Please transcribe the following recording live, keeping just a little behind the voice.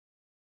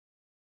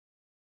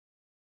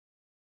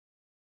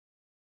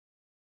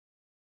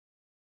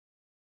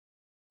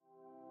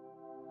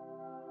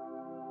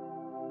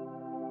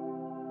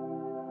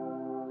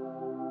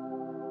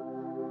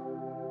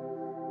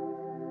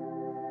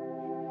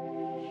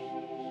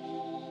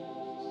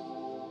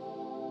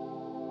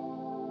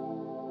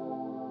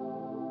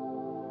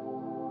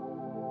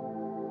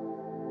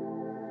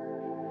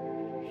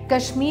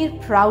Kashmir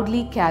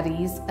proudly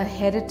carries a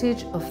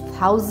heritage of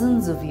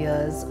thousands of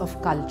years of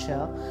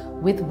culture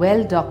with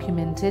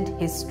well-documented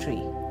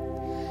history.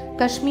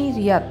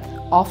 Kashmiriyat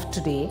of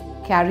today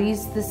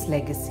carries this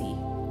legacy.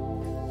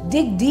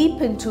 Dig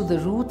deep into the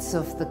roots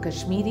of the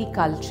Kashmiri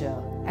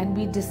culture and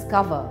we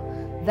discover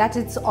that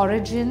its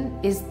origin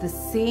is the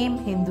same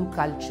Hindu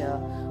culture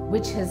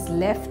which has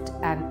left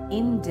an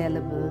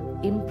indelible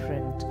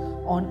imprint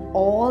on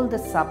all the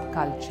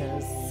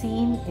subcultures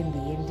seen in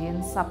the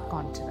Indian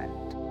subcontinent.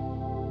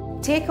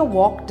 Take a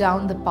walk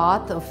down the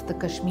path of the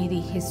Kashmiri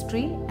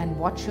history and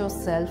watch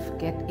yourself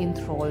get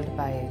enthralled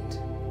by it.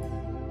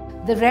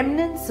 The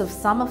remnants of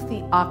some of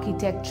the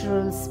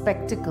architectural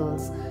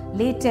spectacles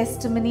lay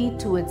testimony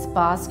to its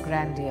past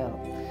grandeur,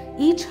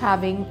 each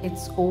having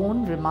its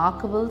own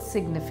remarkable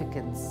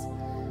significance.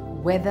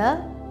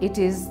 Whether it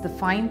is the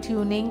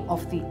fine-tuning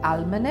of the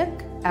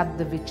almanac at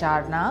the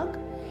Vicharnag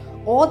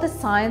or the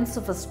science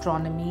of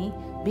astronomy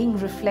being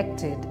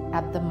reflected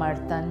at the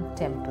Rattan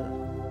temple.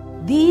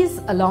 These,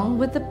 along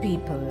with the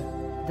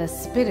people, the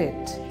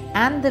spirit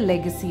and the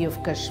legacy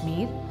of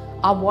Kashmir,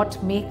 are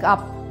what make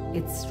up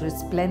its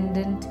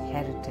resplendent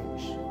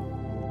heritage.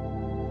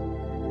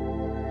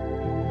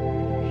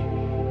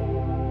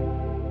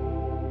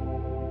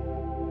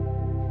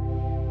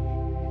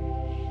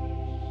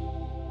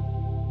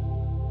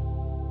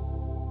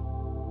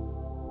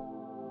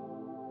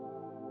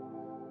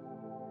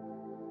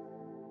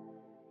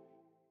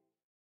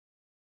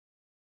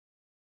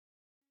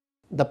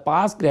 The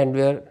past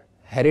grandeur,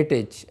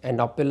 heritage and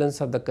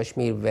opulence of the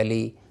Kashmir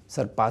Valley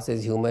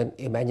surpasses human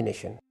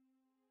imagination.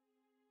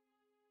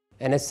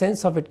 And a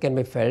sense of it can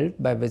be felt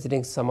by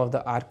visiting some of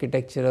the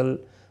architectural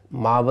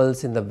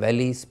marvels in the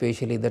valley,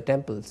 especially the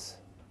temples.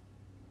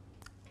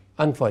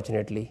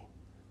 Unfortunately,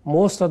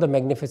 most of the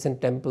magnificent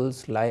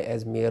temples lie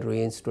as mere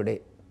ruins today,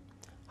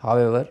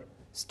 however,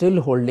 still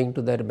holding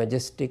to their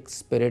majestic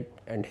spirit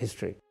and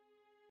history.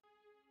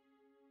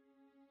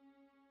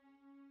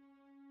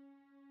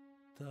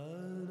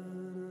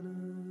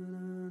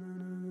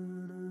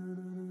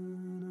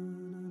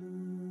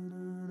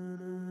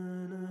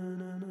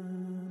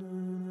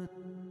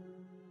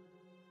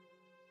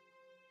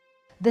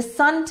 The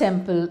Sun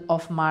Temple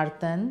of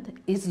Rattan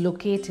is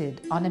located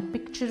on a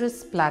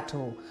picturesque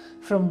plateau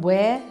from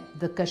where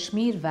the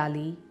Kashmir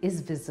Valley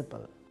is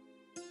visible.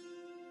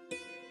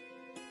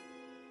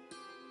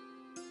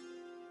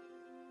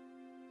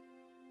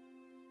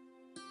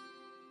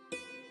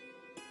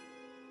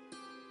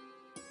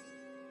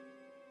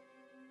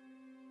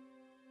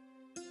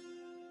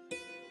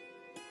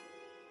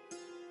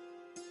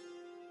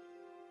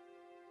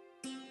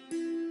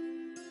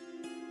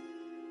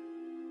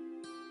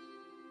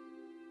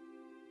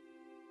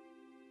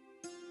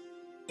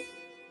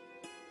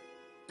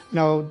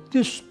 Now,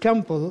 this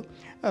temple,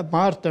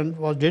 Rattan,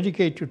 was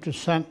dedicated to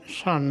sun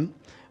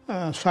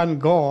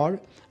god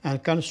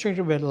and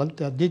constructed by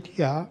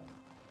Aditya.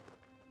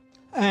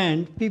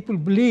 And people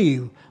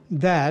believe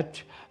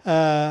that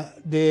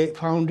the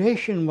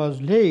foundation was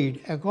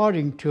laid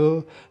according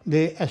to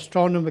the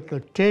astronomical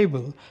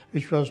table,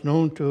 which was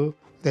known to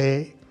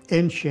the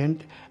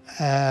ancient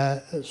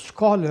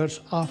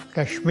scholars of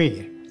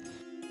Kashmir.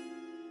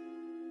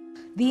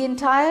 The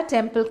entire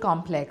temple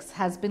complex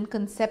has been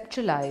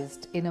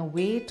conceptualized in a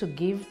way to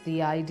give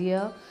the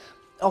idea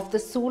of the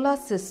solar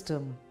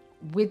system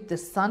with the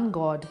sun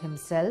god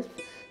himself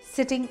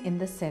sitting in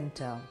the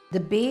center.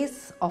 The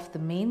base of the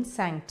main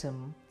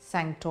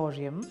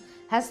sanctorium,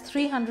 has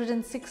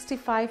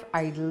 365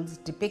 idols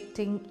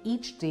depicting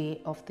each day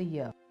of the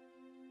year.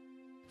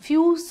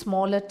 Few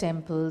smaller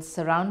temples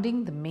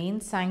surrounding the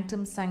main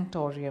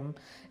sanctorium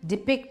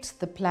depict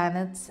the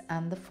planets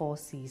and the four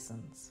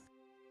seasons.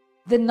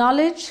 The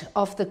knowledge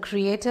of the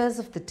creators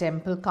of the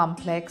temple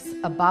complex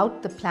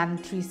about the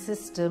planetary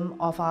system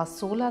of our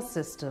solar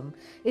system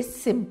is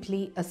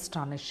simply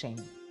astonishing.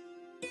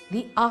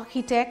 The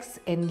architects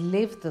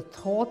enlive the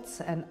thoughts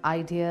and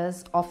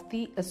ideas of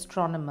the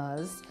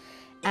astronomers,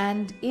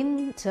 and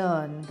in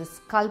turn the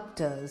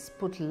sculptors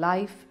put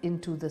life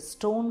into the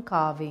stone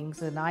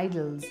carvings and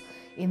idols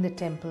in the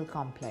temple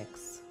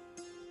complex.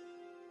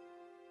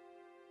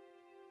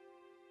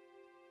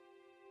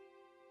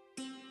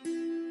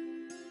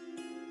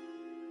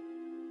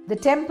 The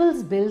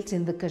temples built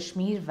in the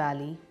Kashmir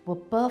Valley were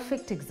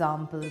perfect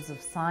examples of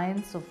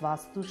science of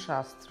Vastu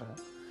Shastra,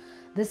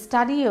 the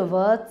study of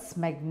Earth's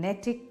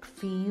magnetic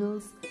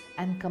fields,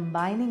 and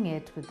combining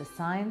it with the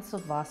science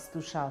of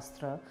Vastu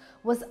Shastra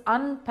was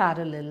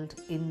unparalleled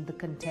in the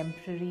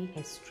contemporary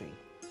history.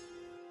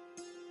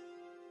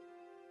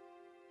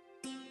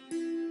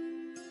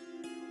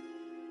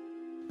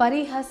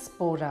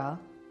 Parihaspora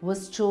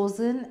was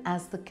chosen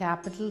as the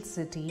capital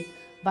city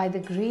by the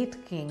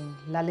great king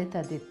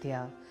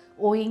Lalitaditya,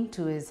 owing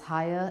to his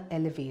higher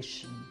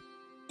elevation.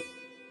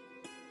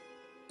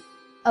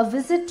 A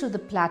visit to the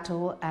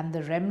plateau and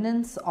the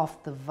remnants of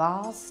the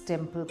vast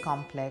temple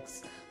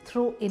complex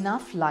throw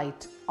enough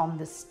light on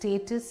the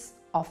status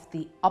of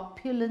the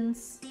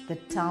opulence the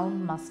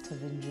town must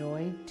have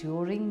enjoyed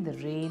during the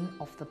reign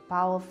of the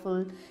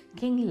powerful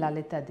King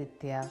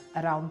Lalitaditya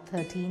around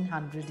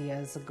 1300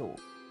 years ago.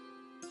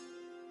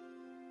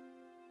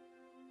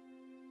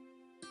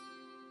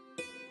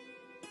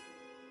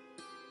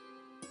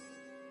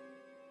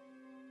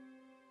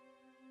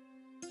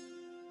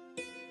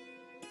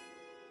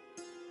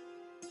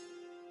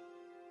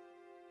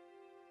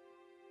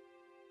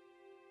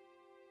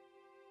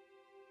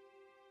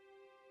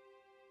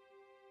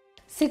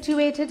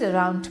 Situated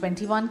around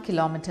 21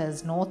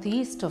 kilometers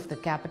northeast of the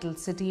capital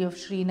city of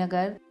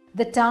Srinagar,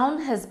 the town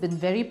has been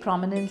very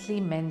prominently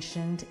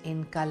mentioned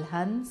in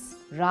Kalhan's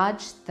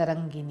Raj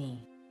Tarangini,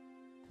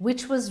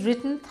 which was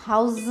written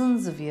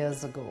thousands of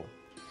years ago.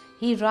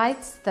 He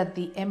writes that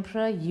the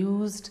emperor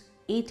used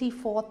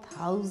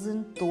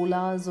 84,000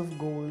 tolas of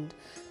gold,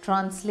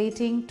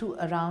 translating to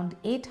around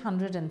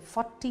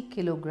 840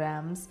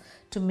 kilograms,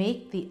 to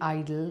make the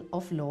idol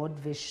of Lord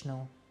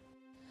Vishnu.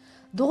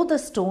 Though the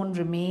stone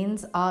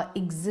remains are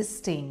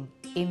existing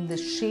in the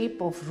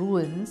shape of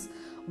ruins,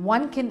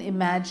 one can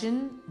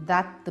imagine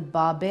that the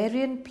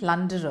barbarian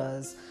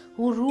plunderers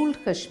who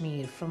ruled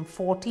Kashmir from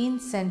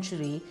 14th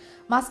century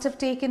must have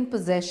taken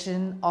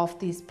possession of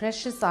these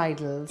precious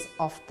idols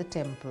of the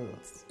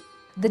temples.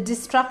 The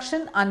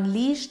destruction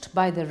unleashed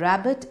by the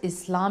rabid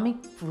Islamic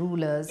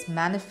rulers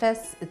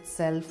manifests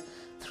itself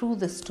through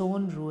the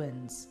stone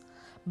ruins,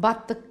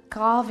 but the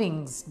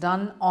carvings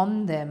done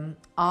on them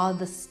are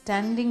the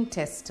standing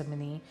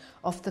testimony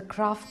of the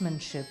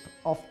craftsmanship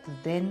of the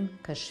then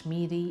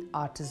Kashmiri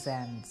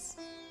artisans.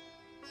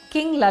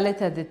 King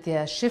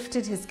Lalitaditya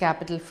shifted his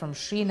capital from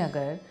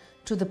Srinagar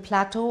to the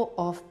plateau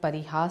of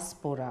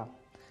Parihaspura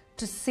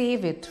to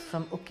save it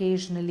from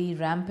occasionally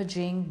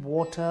rampaging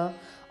water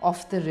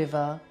of the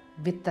river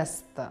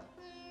Vitasta.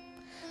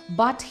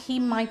 But he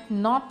might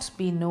not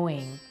be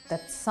knowing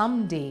that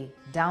someday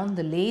down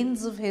the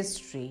lanes of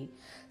history,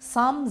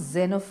 some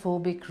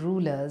xenophobic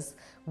rulers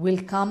will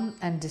come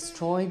and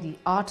destroy the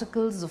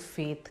articles of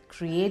faith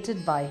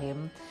created by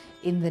him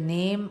in the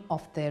name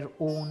of their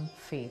own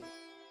faith.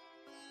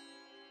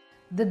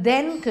 The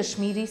then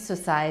Kashmiri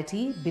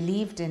society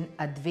believed in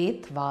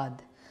Advaitvad,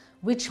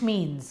 which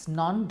means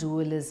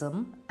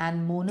non-dualism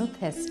and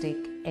monotheistic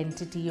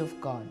entity of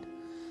God.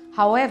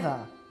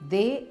 However,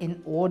 they,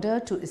 in order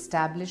to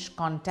establish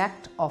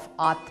contact of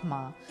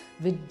Atma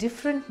with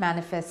different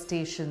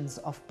manifestations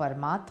of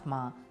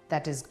Paramatma,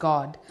 that is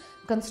God,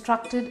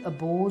 constructed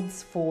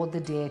abodes for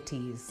the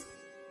deities.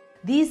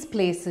 These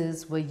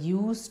places were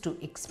used to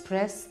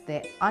express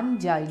their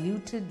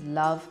undiluted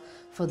love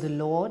for the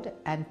Lord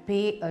and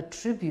pay a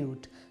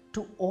tribute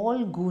to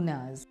all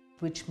gunas,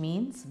 which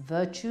means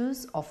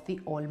virtues of the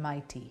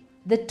Almighty.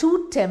 The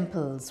two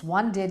temples,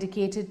 one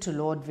dedicated to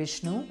Lord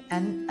Vishnu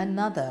and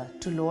another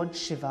to Lord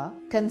Shiva,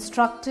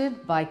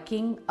 constructed by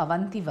King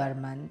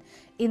Avantivarman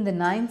in the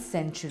 9th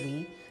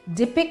century,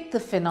 depict the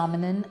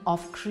phenomenon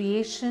of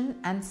creation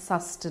and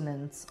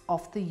sustenance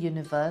of the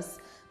universe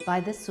by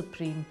the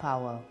Supreme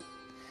Power.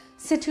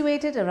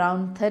 Situated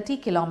around 30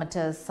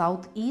 kilometers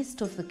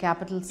southeast of the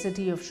capital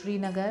city of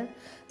Srinagar,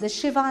 the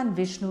Shiva and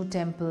Vishnu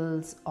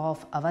temples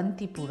of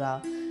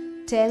Avantipura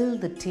tell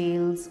the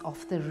tales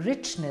of the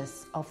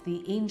richness of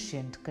the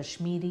ancient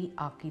Kashmiri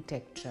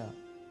architecture.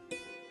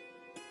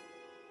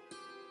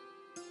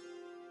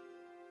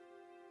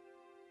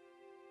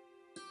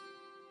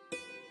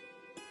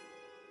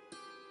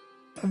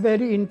 A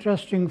very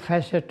interesting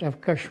facet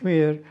of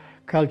Kashmir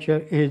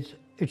culture is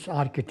its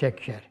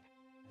architecture,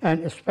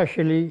 and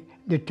especially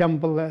the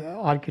temple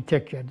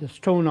architecture, the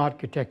stone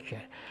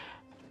architecture.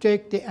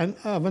 Take the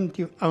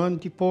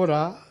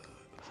Avantipura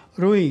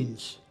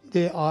ruins.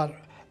 They are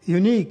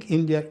unique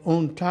in their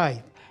own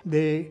type.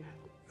 The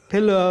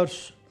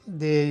pillars,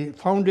 the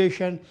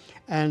foundation,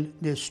 and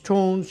the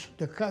stones,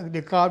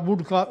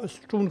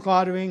 stone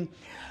carving,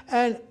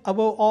 and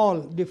above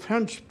all, the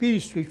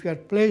frontispiece which were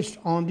placed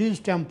on these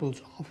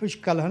temples, of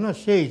which Khanna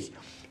says,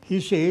 he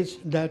says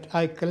that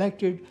I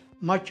collected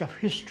much of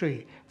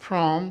history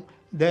from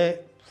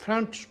the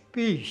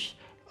frontispiece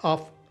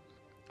of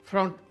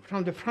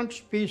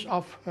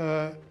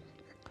the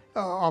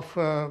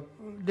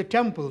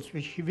temples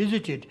which he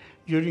visited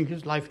during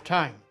his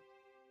lifetime.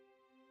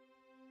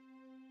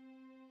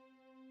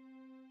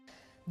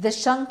 The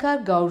Shankar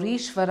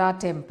Gaurishwara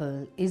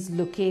temple is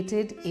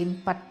located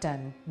in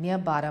Pattan near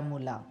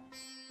Baramulla.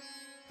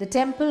 The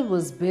temple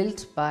was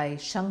built by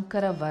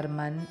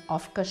Shankaravarman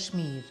of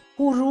Kashmir,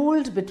 who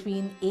ruled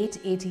between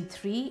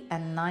 883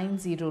 and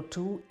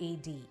 902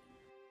 AD.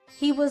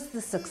 He was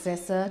the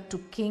successor to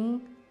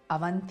King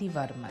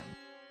Avantivarman.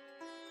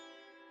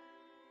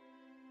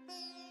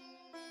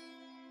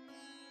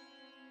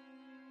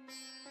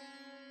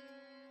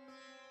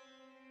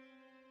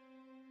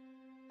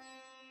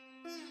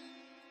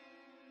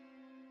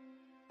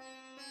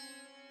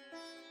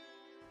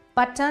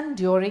 Pattan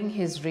during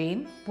his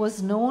reign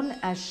was known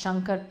as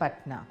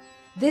Shankarpatna.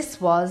 This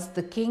was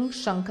the King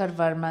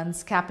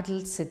Shankarvarman's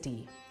capital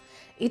city.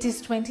 It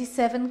is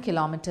 27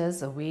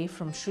 kilometers away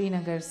from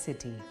Srinagar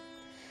city.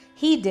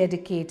 He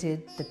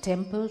dedicated the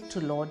temple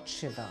to Lord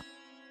Shiva.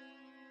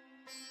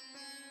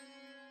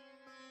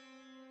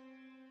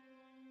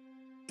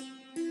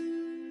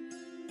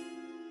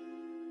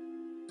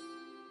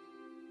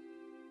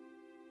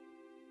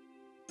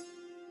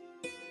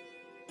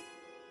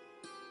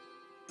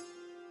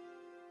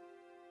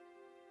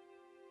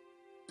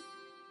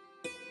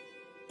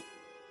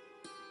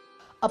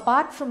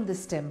 Apart from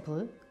this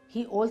temple,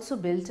 he also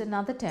built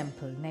another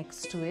temple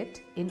next to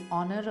it in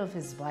honor of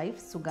his wife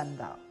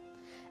Sugandha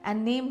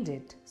and named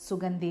it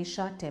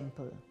Sugandesha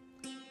Temple.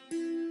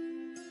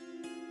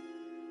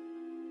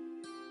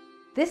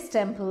 This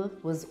temple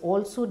was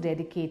also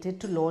dedicated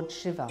to Lord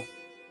Shiva,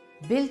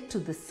 built to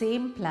the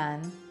same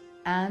plan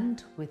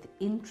and with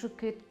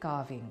intricate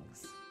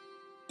carvings.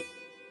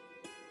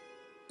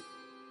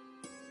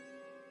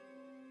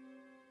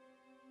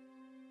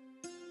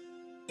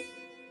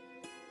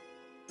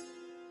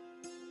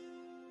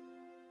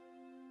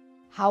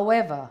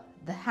 However,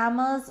 the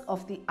hammers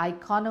of the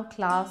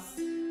iconoclasts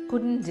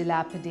couldn't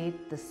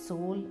dilapidate the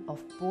soul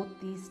of both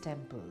these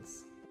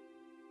temples.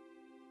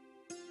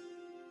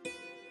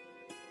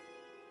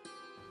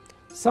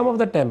 Some of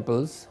the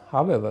temples,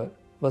 however,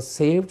 were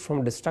saved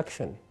from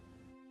destruction.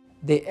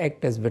 They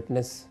act as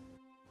witness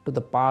to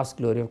the past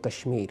glory of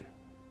Kashmir.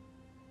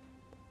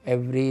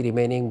 Every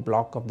remaining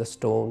block of the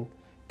stone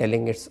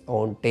telling its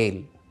own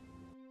tale.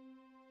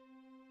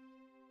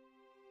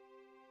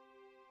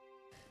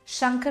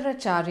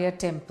 Shankaracharya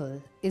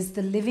Temple is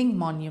the living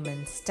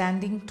monument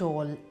standing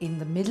tall in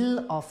the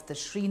middle of the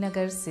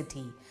Srinagar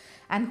city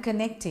and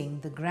connecting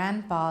the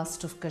grand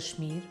past of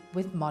Kashmir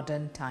with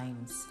modern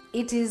times.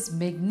 It is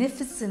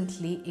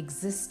magnificently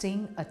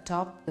existing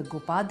atop the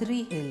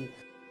Gopadri hill.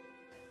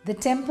 The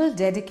temple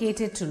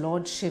dedicated to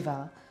Lord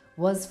Shiva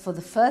was for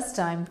the first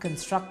time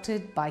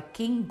constructed by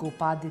King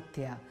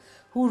Gopaditya,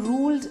 who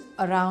ruled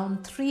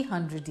around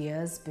 300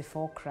 years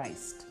before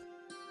Christ.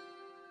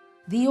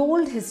 The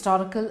old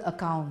historical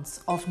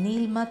accounts of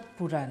Nilmat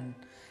Puran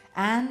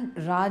and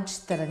Raj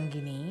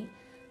Tarangini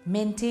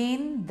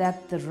maintain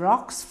that the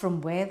rocks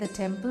from where the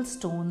temple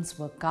stones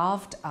were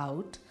carved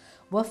out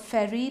were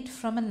ferried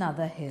from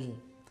another hill.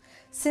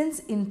 Since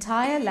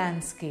entire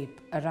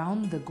landscape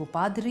around the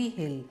Gopadri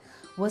hill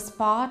was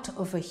part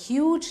of a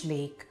huge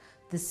lake,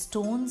 the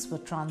stones were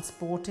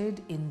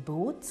transported in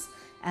boats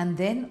and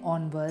then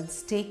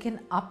onwards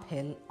taken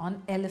uphill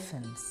on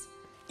elephants.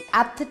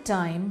 At the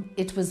time,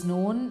 it was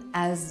known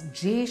as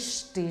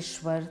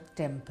Jeshteshwar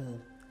Temple.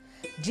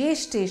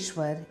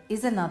 Jeshteshwar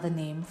is another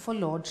name for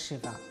Lord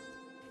Shiva.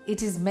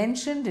 It is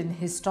mentioned in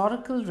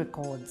historical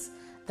records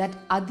that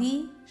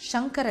Adi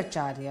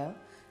Shankaracharya,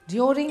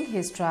 during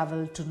his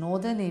travel to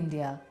northern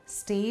India,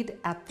 stayed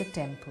at the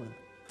temple.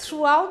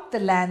 Throughout the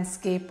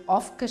landscape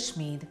of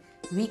Kashmir,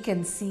 we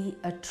can see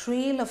a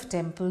trail of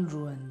temple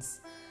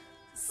ruins.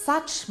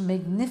 Such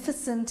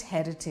magnificent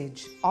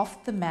heritage of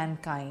the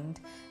mankind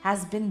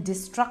has been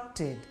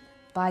destructed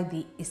by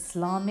the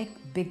Islamic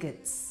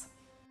bigots.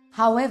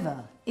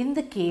 However, in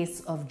the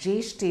case of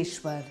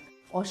Jeshteshwar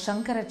or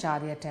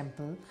Shankaracharya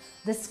temple,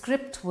 the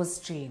script was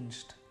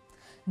changed.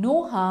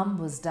 No harm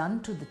was done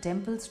to the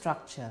temple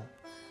structure,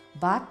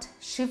 but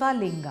Shiva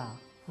Linga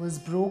was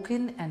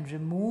broken and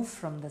removed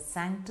from the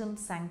sanctum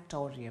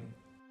sanctorium.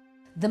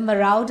 The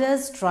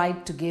marauders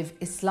tried to give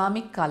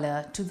Islamic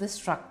color to the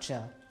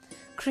structure,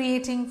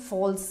 creating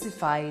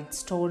falsified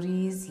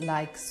stories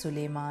like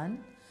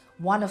Suleiman,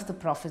 one of the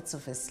prophets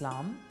of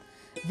Islam,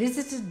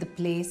 visited the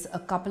place a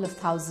couple of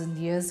thousand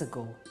years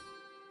ago.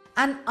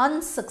 An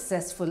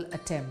unsuccessful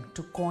attempt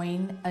to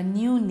coin a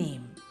new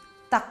name,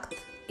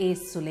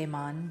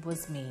 Takht-e-Suleiman,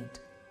 was made.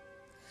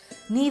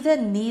 Neither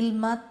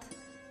Nilmat,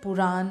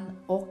 Puran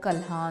or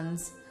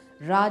Kalhan's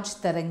Raj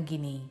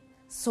Tarangini,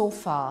 so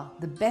far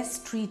the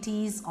best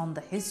treatise on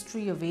the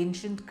history of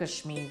ancient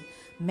Kashmir,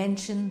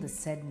 mention the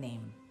said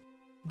name.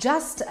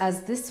 Just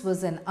as this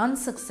was an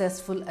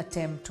unsuccessful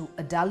attempt to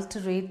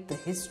adulterate the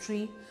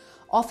history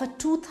of a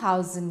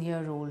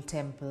 2,000-year-old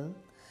temple,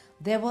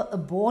 there were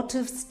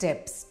abortive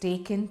steps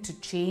taken to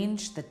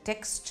change the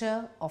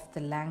texture of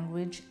the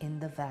language in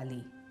the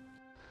valley.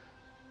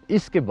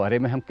 इसके बारे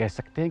में हम कह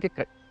सकते हैं कि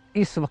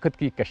इस वक्त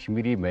की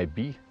कश्मीरी में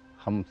भी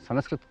हम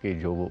संस्कृत के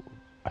जो वो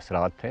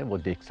असरात हैं वो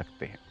देख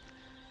सकते हैं।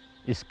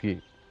 इसके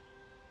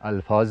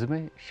अल्फाज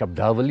में,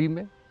 शब्दावली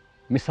में,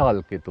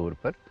 मिसाल के तौर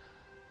पर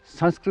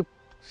संस्कृत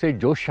से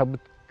जो शब्द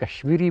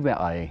कश्मीरी में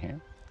आए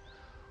हैं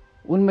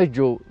उनमें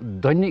जो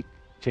ध्वनि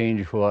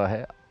चेंज हुआ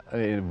है,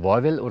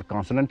 वॉवेल और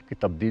कॉन्सोनेंट की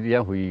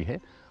तब्दीलियाँ हुई है,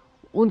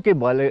 उनके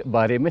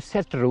बारे में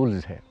सेट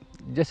रूल्स है।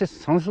 जैसे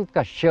संस्कृत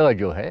का श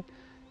जो है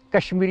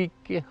कश्मीरी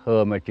के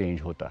ह में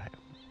चेंज होता है।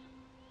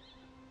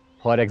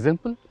 फॉर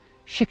एग्जांपल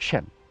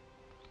शिक्षण,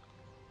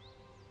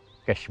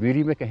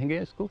 कश्मीरी में कहेंगे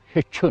इसको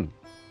हिच्छुन,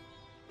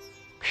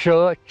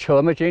 क्ष छ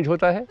में चेंज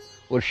होता है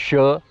और श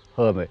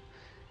ह में।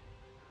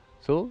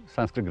 सो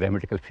Sanskrit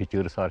grammatical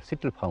features are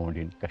still found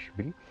in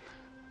Kashmiri.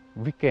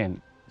 We can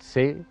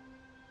say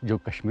जो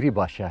कश्मीरी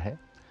भाषा है,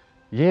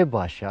 यह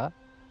भाषा,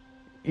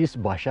 इस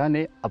भाषा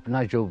ने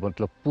अपना जो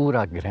मतलब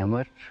पूरा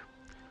ग्रामर,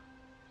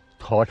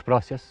 थॉट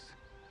प्रोसेस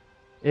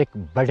एक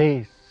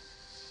बड़े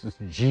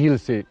झील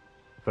से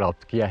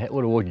प्राप्त किया है।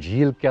 और वो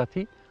झील क्या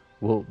थी?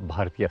 वो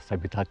भारतीय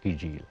सभ्यता की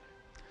झील।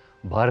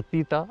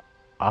 भारतीयता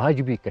आज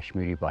भी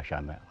कश्मीरी भाषा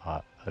में आ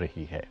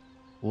रही है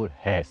और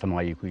है,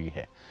 समाई हुई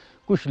है।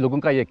 कुछ लोगों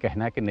का ये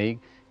कहना है कि नहीं,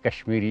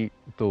 कश्मीरी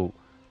तो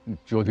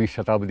 14वीं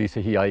शताब्दी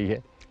से ही आई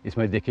है,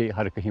 इसमें देखिए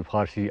हर कहीं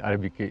फ़ारसी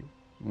अरबी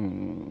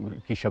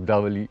की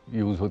शब्दावली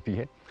यूज़ होती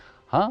है।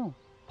 हाँ,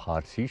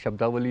 फ़ारसी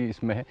शब्दावली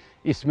इसमें है,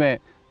 इसमें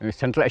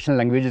सेंट्रल एशियन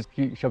लैंग्वेजेस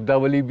की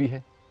शब्दावली भी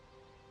है।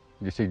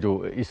 जैसे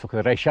जो इस वक्त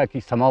रशिया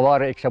की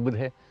समावार एक शब्द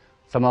है,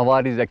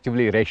 समावार is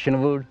actually Russian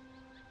word,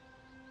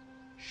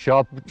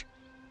 shop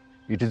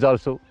it is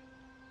also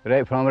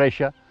from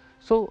Russia.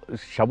 सो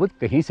शब्द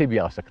कहीं से भी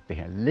आ सकते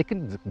हैं,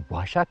 लेकिन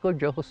भाषा का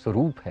जो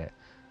स्वरूप है,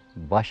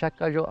 भाषा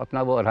का जो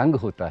अपना वो रंग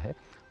होता है,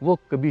 वो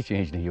कभी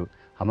चेंज नहीं हो।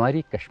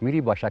 हमारी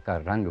कश्मीरी भाषा का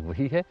रंग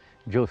वही है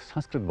जो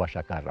संस्कृत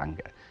भाषा का रंग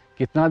है।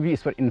 कितना भी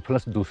इस पर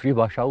इन्फ्लुएंस दूसरी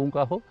भाषाओं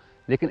का हो,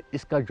 लेकिन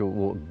इसका जो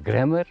वो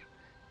ग्रामर,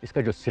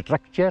 इसका जो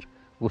स्ट्रक्चर,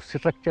 वो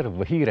स्ट्रक्चर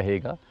वही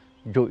रहेगा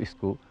जो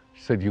इसको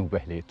सदियों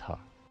पहले था।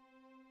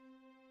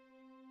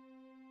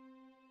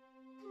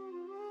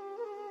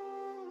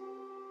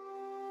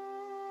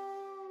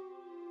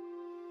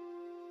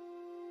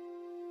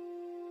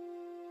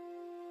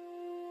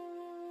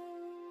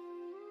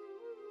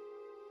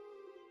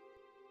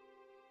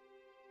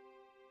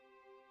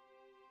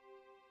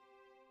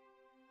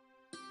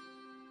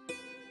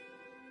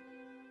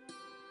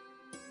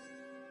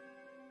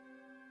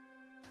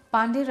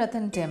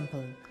 Ratan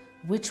Temple,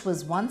 which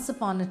was once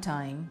upon a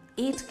time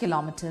 8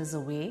 kilometers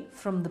away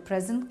from the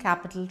present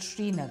capital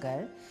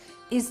Srinagar,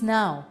 is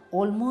now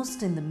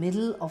almost in the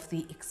middle of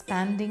the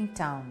expanding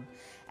town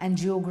and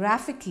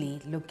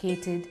geographically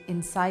located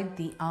inside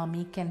the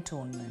army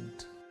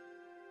cantonment.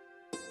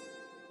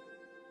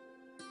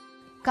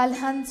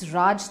 Kalhan's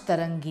Raj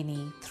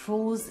Tarangini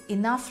throws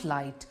enough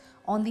light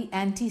on the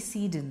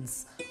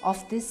antecedents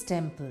of this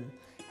temple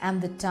and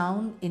the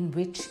town in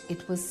which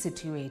it was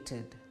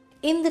situated.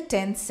 In the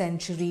 10th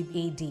century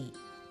AD,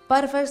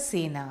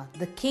 Parvarsena,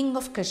 the king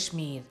of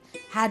Kashmir,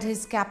 had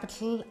his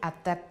capital at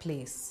that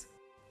place.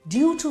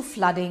 Due to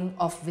flooding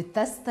of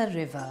Vitasta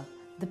river,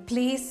 the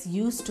place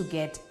used to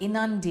get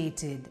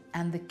inundated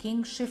and the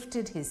king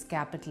shifted his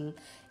capital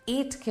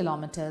 8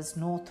 kilometers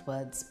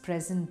northwards,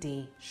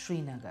 present-day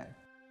Srinagar.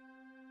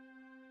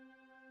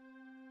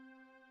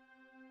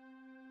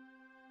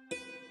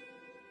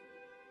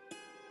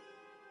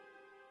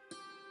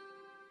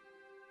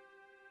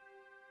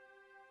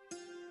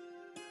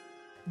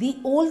 The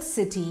old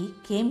city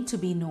came to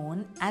be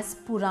known as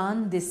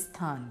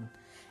Purandistan,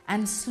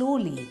 and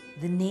slowly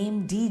the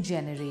name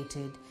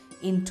degenerated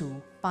into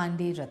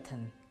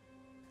Ratan.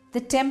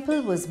 The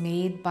temple was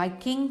made by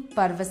King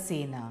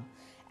Parvasena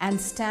and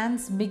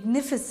stands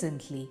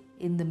magnificently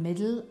in the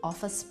middle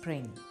of a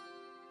spring.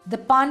 The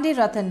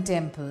Ratan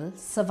temple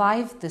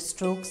survived the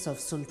strokes of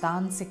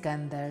Sultan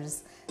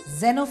Sikandar's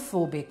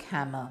xenophobic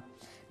hammer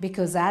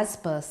because, as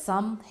per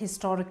some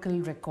historical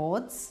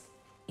records,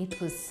 it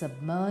was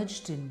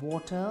submerged in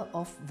water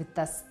of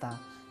Vitasta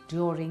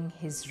during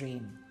his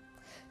reign.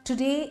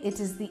 Today, it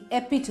is the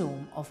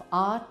epitome of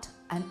art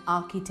and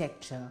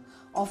architecture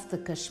of the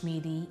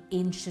Kashmiri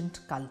ancient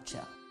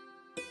culture.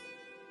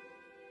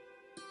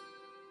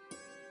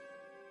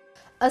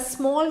 A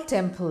small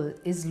temple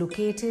is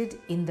located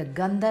in the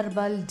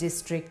Gandarbal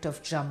district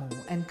of Jammu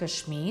and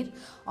Kashmir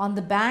on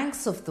the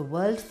banks of the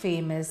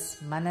world-famous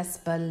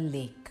Manaspal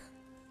Lake.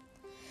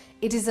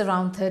 It is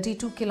around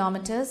 32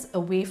 kilometers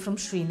away from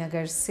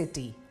Srinagar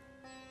city.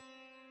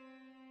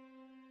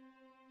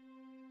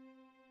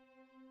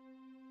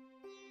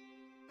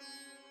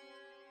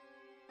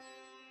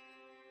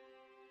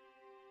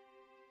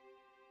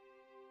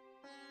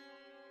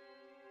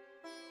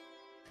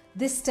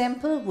 This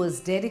temple was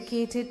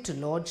dedicated to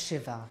Lord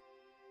Shiva.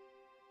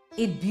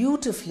 It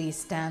beautifully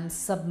stands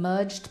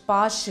submerged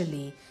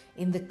partially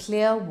in the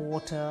clear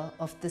water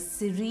of the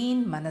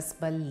serene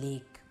Manaspal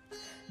Lake.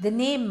 The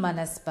name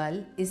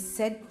Manaspal is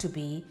said to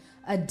be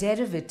a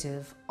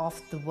derivative of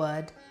the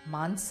word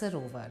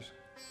Mansarovar.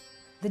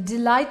 The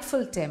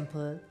delightful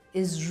temple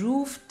is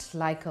roofed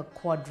like a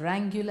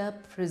quadrangular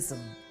prism.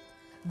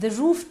 The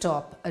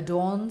rooftop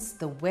adorns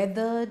the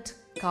weathered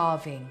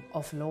carving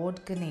of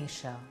Lord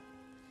Ganesha.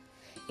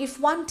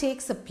 If one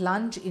takes a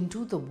plunge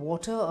into the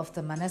water of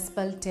the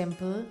Manaspal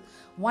temple,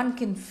 one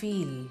can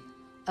feel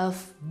a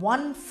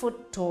 1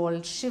 foot tall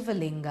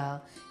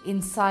Shivalinga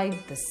inside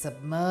the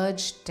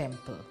submerged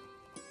temple.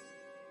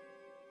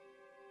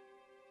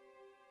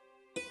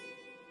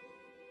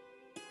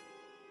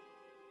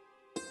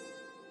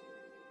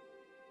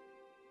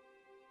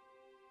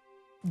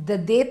 The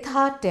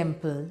Detha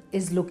temple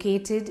is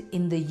located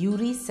in the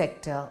Uri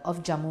sector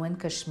of Jammu and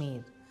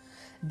Kashmir.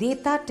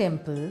 Detha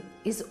temple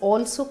is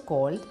also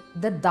called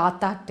the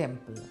Data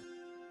temple.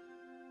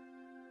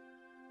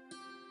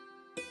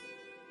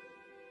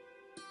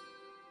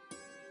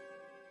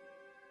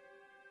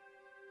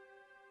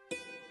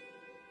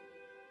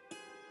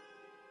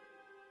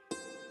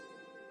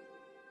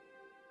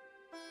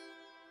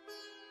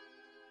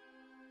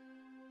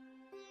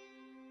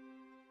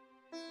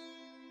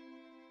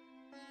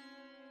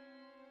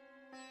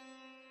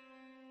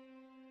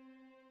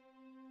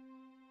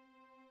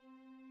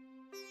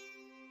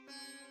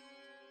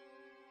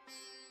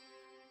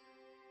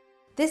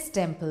 This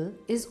temple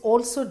is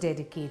also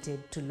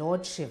dedicated to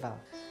Lord Shiva.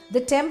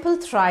 The temple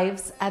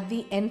thrives at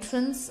the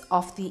entrance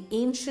of the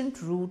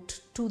ancient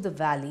route to the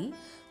valley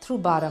through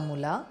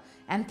Baramulla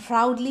and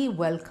proudly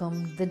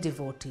welcomed the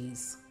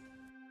devotees.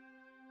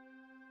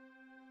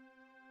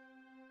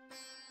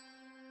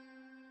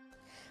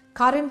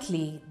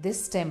 Currently,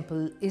 this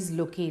temple is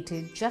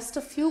located just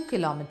a few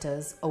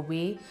kilometers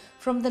away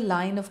from the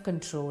line of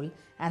control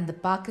and the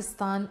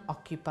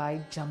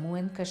Pakistan-occupied Jammu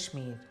and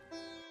Kashmir.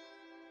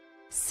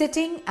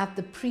 Sitting at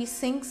the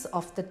precincts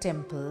of the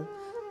temple,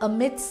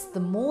 amidst the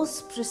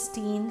most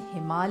pristine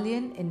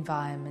Himalayan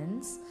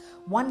environments,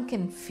 one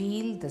can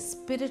feel the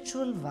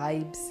spiritual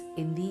vibes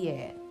in the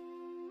air.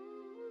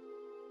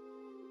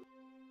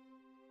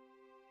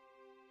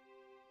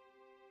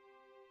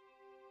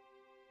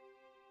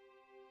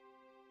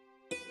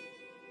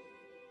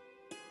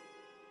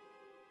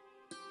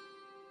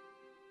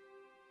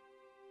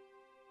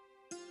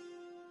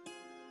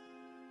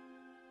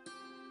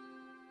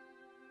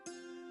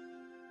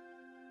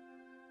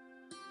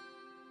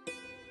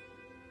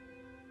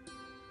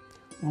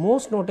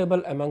 Most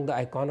notable among the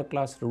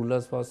iconoclast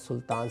rulers was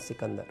Sultan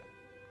Sikandar.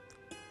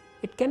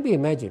 It can be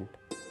imagined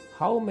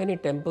how many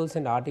temples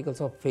and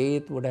articles of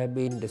faith would have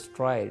been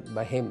destroyed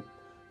by him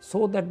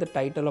so that the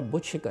title of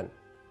Butshikan,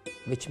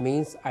 which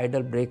means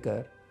idol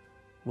breaker,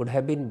 would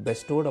have been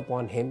bestowed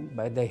upon him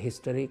by the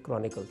history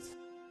chronicles.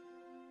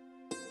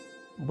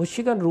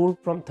 Butshikan ruled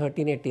from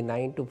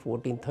 1389 to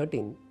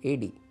 1413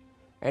 AD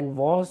and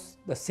was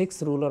the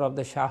sixth ruler of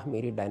the Shah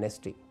Miri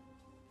dynasty.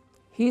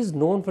 He is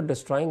known for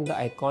destroying the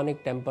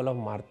iconic temple of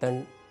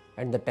Martand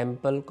and the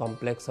temple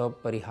complex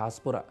of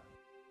Parihaspura.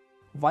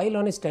 While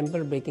on his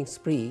temple breaking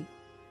spree,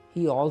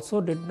 he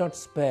also did not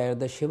spare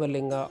the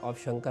Shivalinga of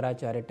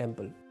Shankaracharya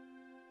temple.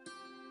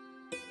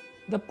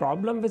 The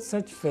problem with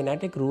such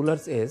fanatic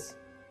rulers is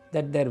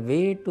that their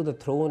way to the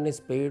throne is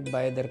paved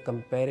by their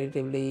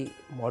comparatively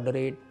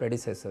moderate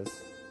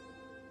predecessors.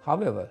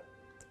 However,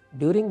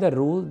 during their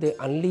rule, they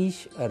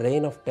unleash a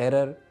reign of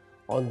terror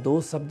on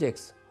those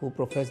subjects who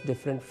profess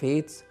different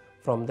faiths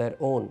from their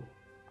own.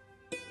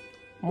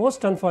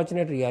 Most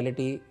unfortunate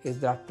reality is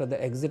that after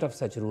the exit of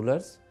such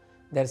rulers,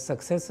 their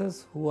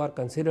successors who are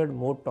considered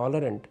more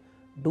tolerant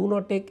do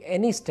not take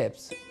any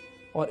steps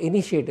or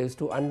initiatives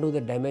to undo the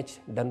damage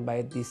done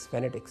by these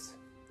fanatics.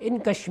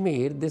 In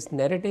Kashmir, this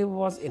narrative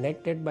was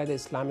enacted by the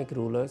Islamic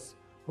rulers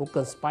who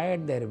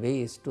conspired their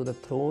ways to the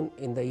throne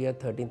in the year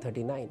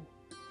 1339.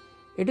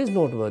 It is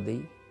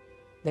noteworthy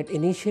that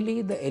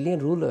initially the alien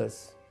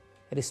rulers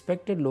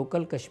respected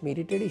local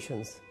Kashmiri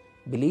traditions,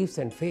 beliefs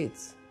and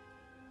faiths.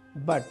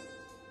 But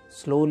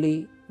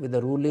slowly, with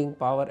the ruling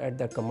power at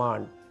their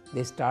command,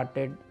 they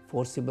started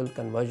forcible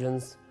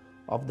conversions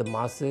of the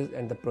masses,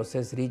 and the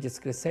process reached its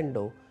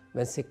crescendo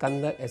when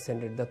Sikandar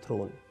ascended the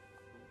throne.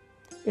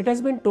 It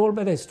has been told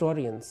by the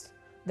historians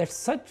that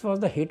such was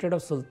the hatred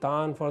of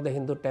Sultan for the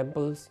Hindu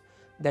temples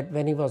that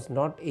when he was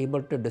not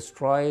able to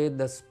destroy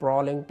the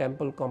sprawling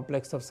temple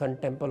complex of Sun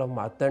Temple of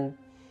Martand,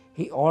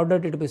 he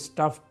ordered it to be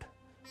stuffed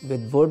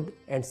with wood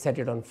and set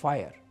it on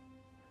fire.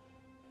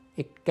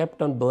 It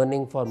kept on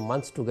burning for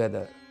months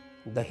together.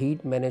 The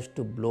heat managed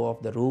to blow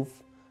off the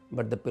roof,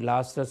 but the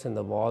pilasters and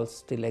the walls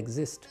still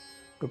exist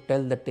to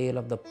tell the tale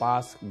of the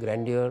past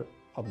grandeur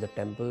of the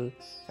temple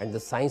and the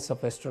science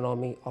of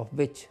astronomy, of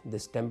which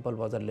this temple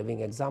was a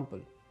living example.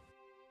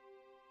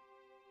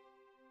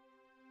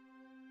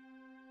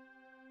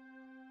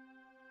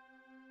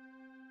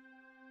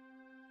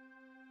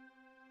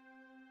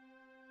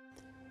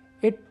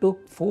 It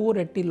took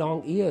 480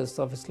 long years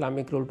of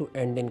Islamic rule to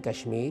end in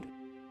Kashmir,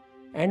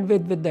 and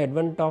with the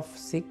advent of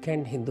Sikh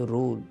and Hindu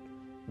rule,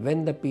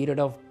 when the period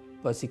of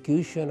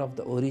persecution of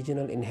the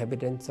original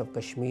inhabitants of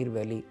Kashmir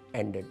Valley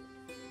ended.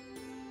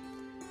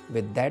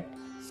 With that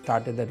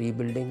started the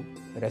rebuilding,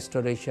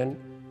 restoration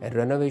and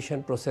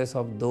renovation process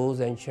of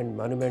those ancient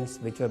monuments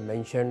which were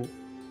mentioned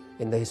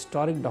in the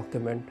historic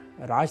document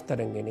Raj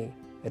Tarangini,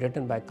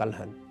 written by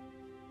Kalhan.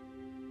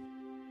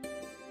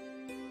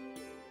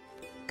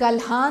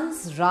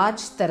 Kalhan's Raj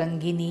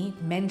Tarangini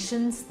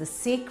mentions the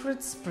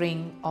sacred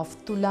spring of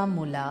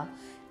Tulamula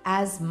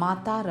as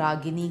Mata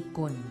Ragini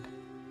Kund.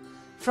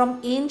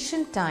 From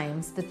ancient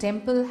times, the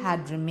temple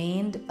had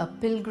remained a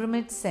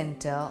pilgrimage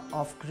center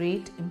of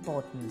great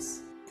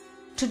importance.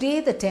 Today,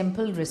 the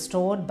temple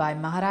restored by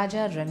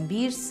Maharaja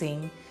Ranbir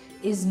Singh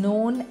is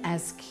known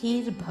as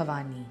Kheer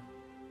Bhavani.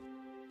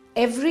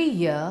 Every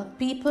year,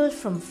 people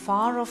from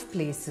far-off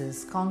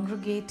places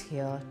congregate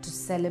here to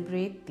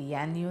celebrate the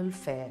annual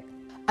fair.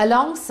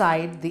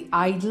 Alongside the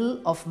idol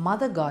of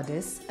Mother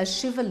Goddess, a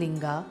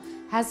Shivalinga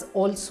has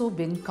also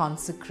been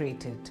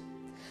consecrated.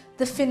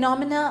 The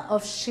phenomena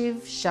of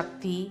Shiv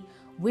Shakti,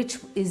 which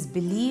is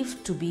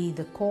believed to be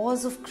the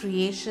cause of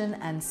creation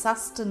and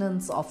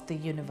sustenance of the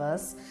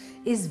universe,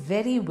 is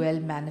very well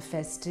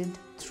manifested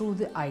through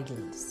the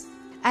idols.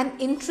 An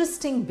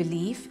interesting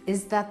belief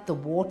is that the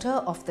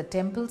water of the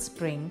temple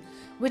spring,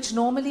 which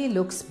normally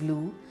looks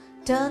blue,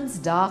 turns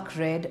dark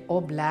red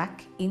or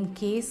black in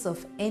case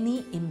of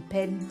any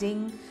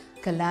impending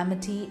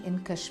calamity in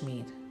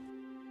Kashmir.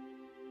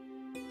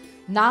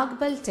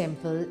 Nagbal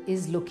temple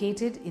is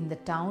located in the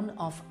town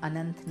of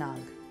Anantnag.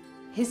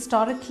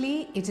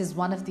 Historically, it is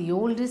one of the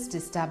oldest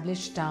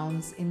established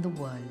towns in the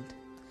world.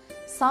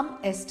 Some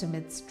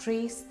estimates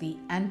trace the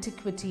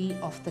antiquity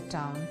of the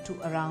town to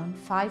around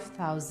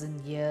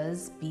 5000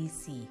 years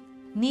BC.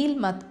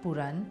 Nilmat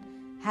Puran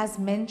has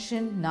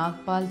mentioned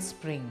Nagbal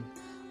spring,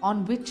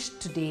 on which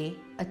today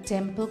a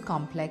temple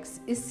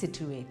complex is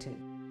situated.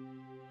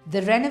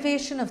 The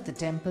renovation of the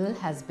temple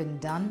has been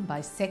done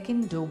by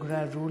second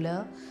Dogra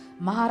ruler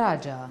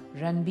Maharaja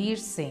Ranbir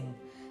Singh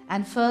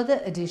and further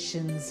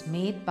additions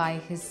made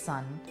by his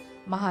son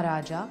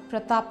Maharaja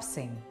Pratap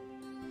Singh.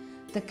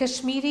 The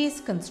Kashmiris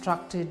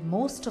constructed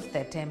most of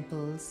their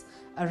temples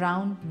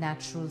around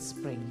natural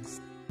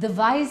springs. The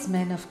wise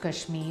men of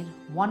Kashmir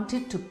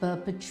wanted to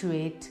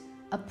perpetuate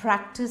a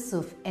practice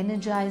of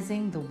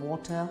energizing the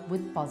water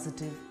with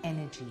positive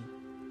energy.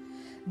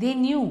 They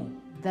knew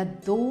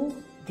that though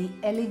the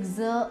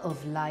elixir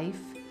of life,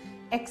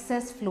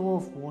 excess flow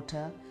of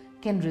water,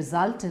 can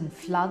result in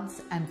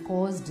floods and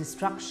cause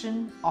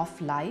destruction of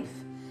life,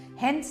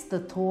 hence the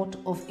thought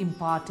of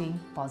imparting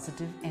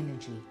positive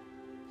energy.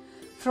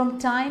 From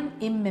time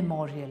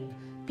immemorial,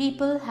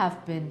 people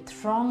have been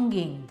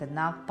thronging the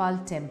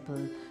Nagpal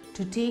temple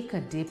to take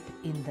a dip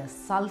in the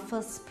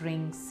sulfur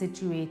spring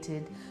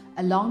situated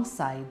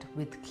alongside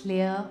with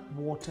clear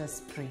water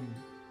spring.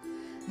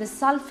 The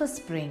sulfur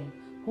spring,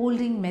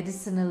 holding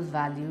medicinal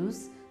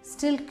values,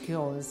 still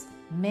cures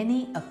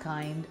many a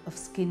kind of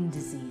skin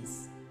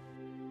disease.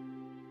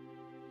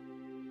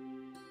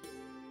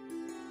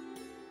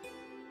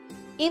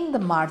 In the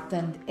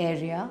Martand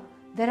area,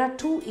 there are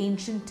two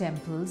ancient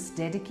temples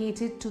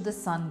dedicated to the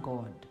sun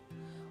god.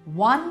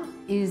 One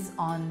is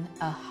on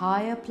a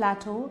higher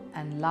plateau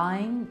and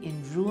lying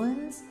in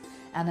ruins,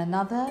 and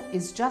another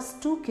is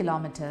just 2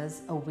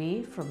 kilometers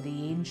away from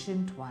the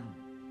ancient one.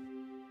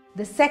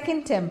 The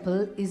second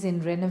temple is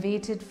in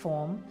renovated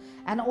form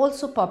and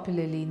also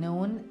popularly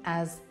known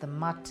as the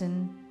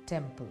Mutton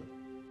Temple.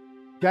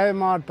 जय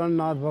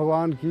मार्तंडनाथ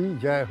भगवान की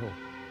जय हो।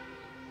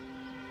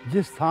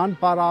 जिस स्थान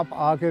पर आप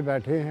आके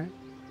बैठे हैं,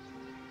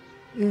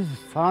 इस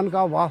स्थान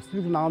का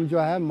वास्तविक नाम जो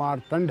है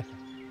मार्तंड है।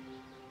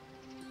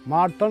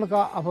 मार्तंड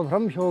का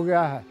अपभ्रंश हो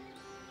गया है।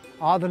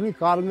 आधुनिक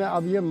काल में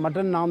अब ये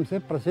मटन नाम से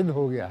प्रसिद्ध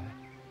हो गया है,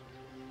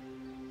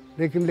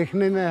 लेकिन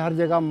लिखने में हर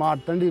जगह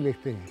मार्तंड ही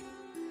लिखते हैं।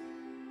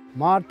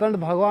 मार्तंड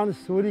भगवान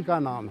सूर्य का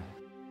नाम है।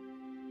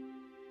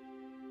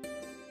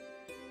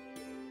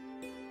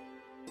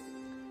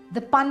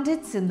 The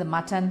Pandits in the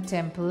Mutton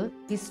Temple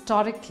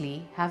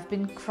historically have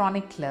been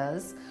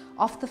chroniclers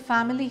of the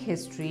family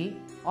history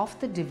of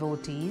the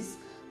devotees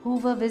who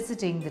were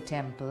visiting the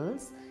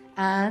temples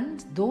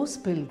and those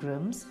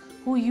pilgrims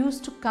who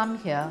used to come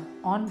here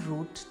en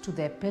route to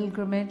their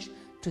pilgrimage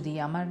to the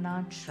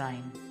Amarnath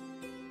shrine.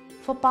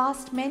 For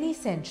past many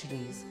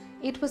centuries,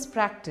 it was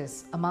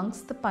practice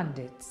amongst the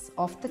Pandits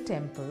of the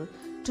temple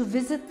to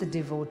visit the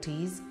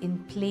devotees in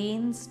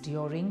plains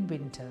during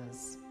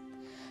winters.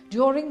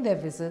 During their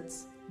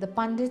visits, the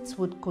Pandits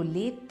would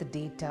collate the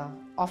data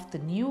of the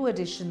new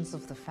additions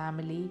of the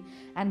family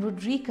and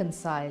would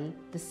reconcile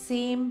the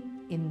same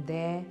in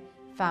their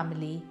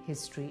family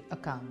history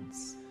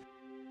accounts.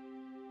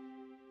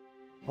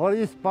 और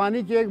इस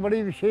पानी की एक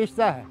बड़ी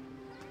विशेषता है,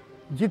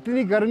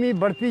 जितनी गर्मी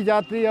बढ़ती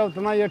जाती है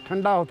उतना ये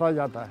ठंडा होता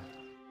जाता है,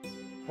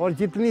 और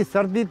जितनी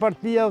सर्दी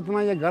पड़ती है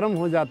उतना ये गर्म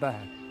हो जाता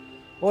है।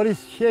 और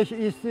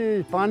इस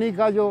पानी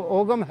का जो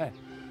उगम है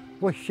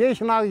वो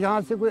शेषनाग,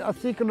 जहाँ से कोई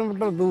 80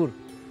 किलोमीटर दूर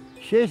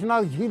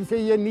शेषनाग झील से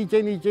ये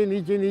नीचे नीचे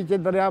नीचे नीचे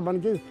दरिया बन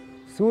के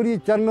सूर्य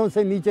चरणों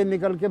से नीचे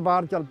निकल के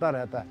बाहर चलता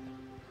रहता है।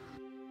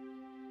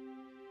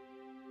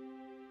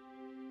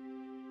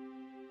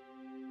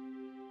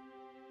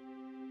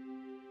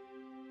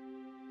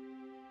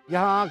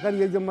 यहाँ आकर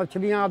ये जो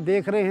मछलियाँ आप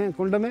देख रहे हैं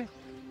कुंड में,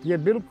 ये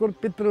बिल्कुल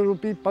पितृ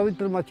रूपी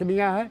पवित्र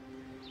मछलियाँ हैं।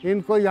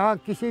 इनको यहाँ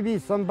किसी भी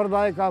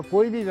संप्रदाय का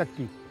कोई भी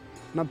व्यक्ति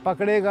न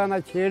पकड़ेगा, न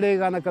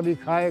छेड़ेगा, न कभी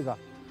खाएगा।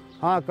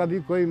 हाँ, कभी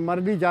कोई मर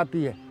भी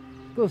जाती है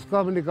तो उसको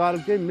हम निकाल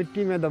के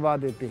मिट्टी में दबा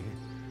देते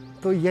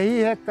हैं। तो यही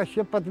है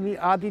कश्यप पत्नी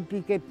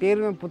आदिति के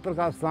 13वें पुत्र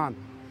का स्थान,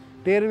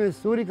 13वें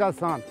सूर्य का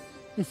स्थान।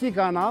 इसी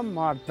का नाम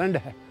मार्तंड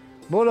है।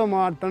 बोलो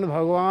मार्तंड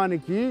भगवान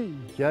की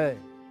जय।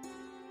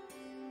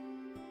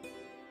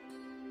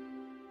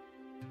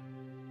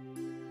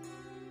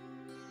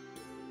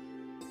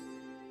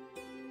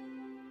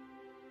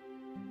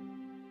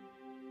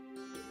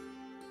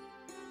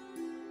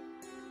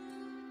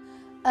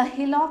 A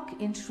hillock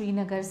in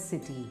Srinagar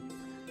city,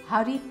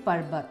 Hari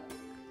Parbat,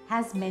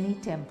 has many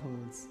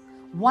temples.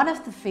 One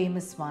of the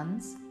famous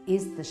ones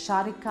is the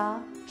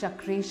Sharika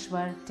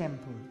Chakreshwar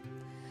temple.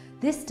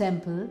 This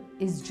temple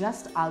is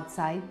just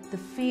outside the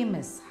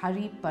famous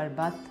Hari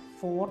Parbat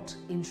fort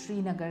in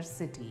Srinagar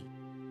city.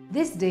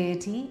 This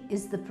deity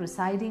is the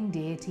presiding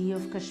deity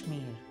of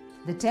Kashmir.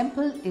 The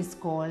temple is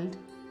called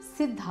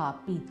Siddha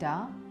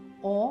Pita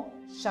or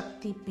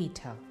Shakti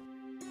Pita.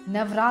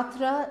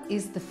 Navratra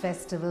is the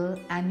festival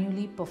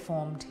annually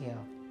performed here.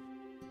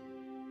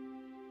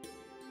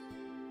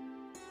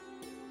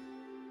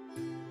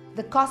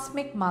 The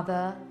Cosmic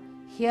Mother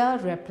here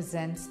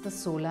represents the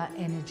solar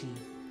energy,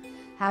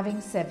 having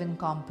 7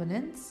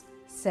 components,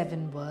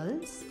 7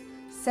 worlds,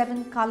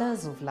 7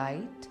 colors of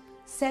light,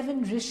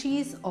 7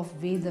 rishis of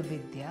Veda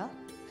Vidya.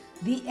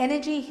 The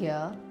energy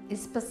here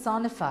is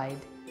personified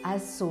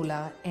as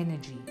solar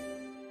energy.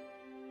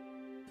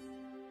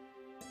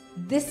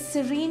 This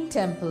serene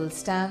temple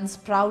stands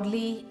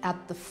proudly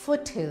at the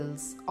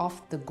foothills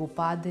of the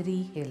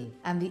Gopadari hill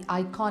and the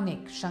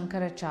iconic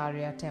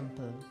Shankaracharya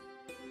temple.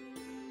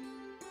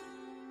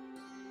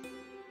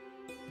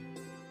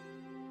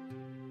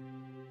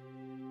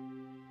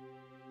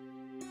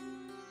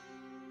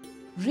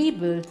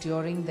 Rebuilt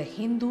during the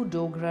Hindu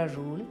Dogra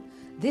rule,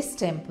 this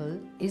temple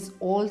is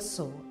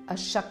also a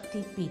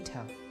Shakti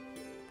Pitha.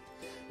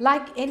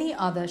 Like any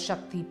other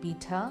Shakti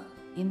Pitha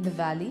in the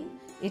valley,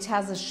 it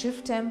has a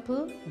Shiv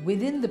temple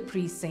within the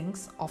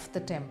precincts of the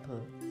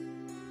temple.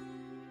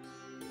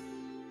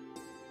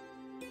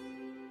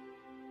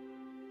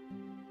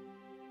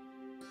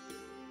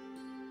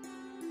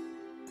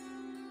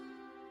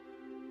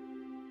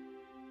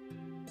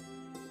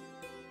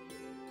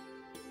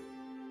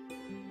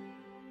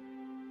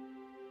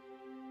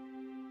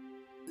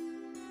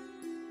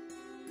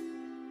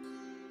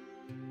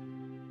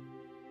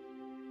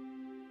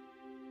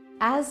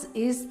 As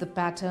is the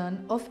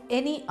pattern of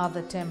any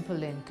other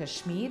temple in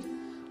Kashmir,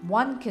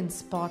 one can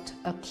spot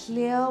a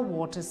clear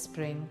water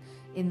spring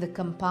in the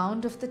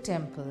compound of the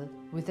temple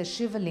with a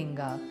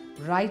Shivalinga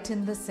right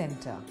in the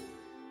center.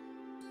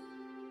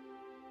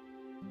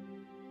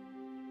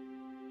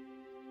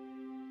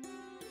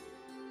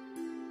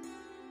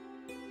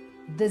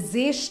 The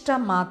Zeshta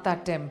Mata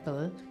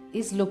temple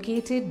is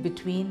located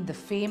between the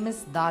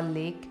famous Dal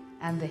Lake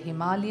and the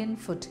Himalayan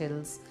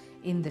foothills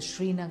in the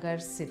Srinagar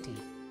city.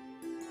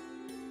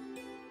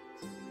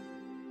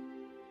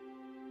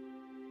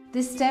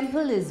 This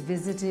temple is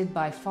visited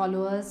by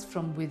followers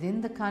from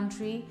within the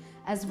country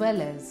as well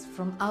as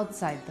from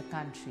outside the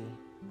country.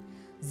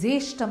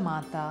 Zeshta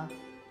Mata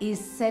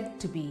is said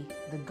to be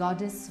the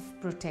goddess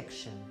of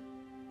protection.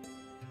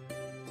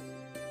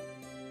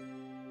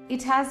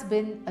 It has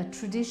been a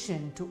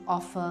tradition to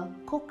offer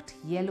cooked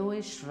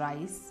yellowish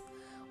rice,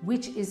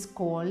 which is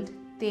called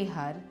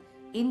tehar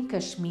in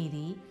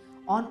Kashmiri,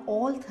 on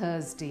all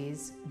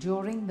Thursdays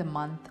during the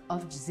month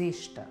of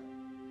Zeshta.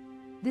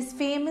 This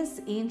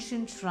famous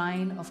ancient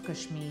shrine of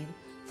Kashmir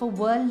for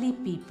worldly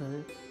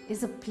people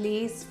is a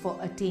place for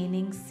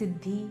attaining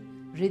Siddhi,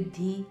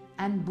 Riddhi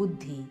and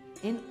Buddhi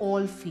in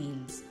all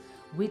fields,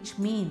 which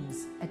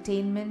means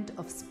attainment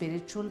of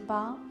spiritual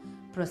power,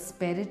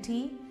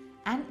 prosperity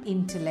and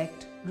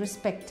intellect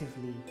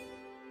respectively.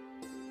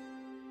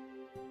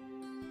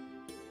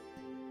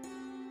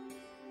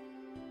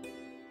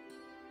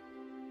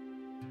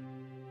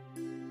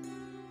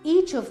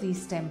 Each of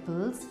these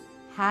temples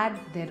had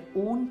their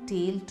own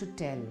tale to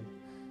tell,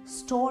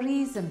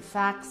 stories and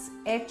facts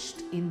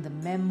etched in the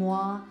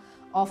memoir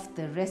of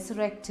the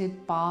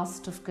resurrected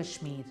past of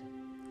Kashmir.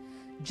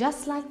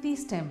 Just like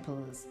these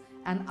temples,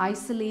 an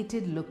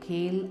isolated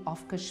locale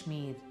of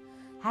Kashmir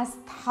has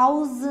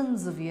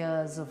thousands of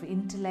years of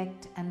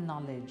intellect and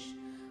knowledge,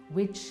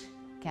 which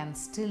can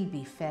still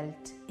be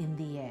felt in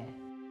the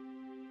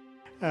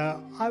air.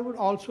 I would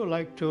also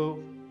like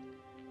to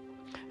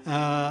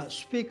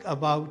speak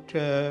about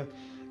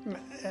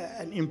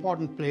an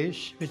important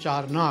place, which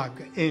are Nag,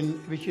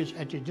 which is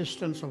at a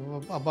distance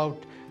of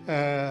about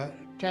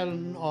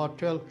 10 or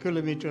 12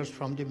 kilometers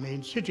from the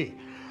main city,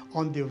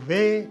 on the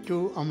way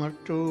to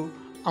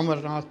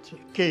Amarnath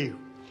cave.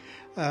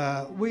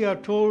 We are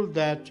told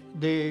that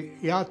the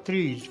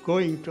yatris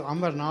going to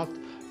Amarnath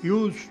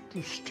used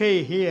to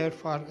stay here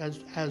for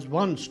as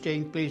one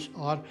staying place,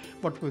 or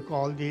what we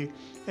call the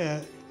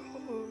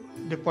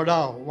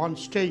Padao, one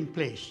staying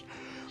place.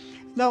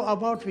 Now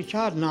about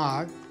Vichar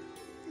Nag,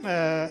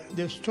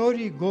 the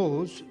story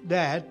goes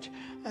that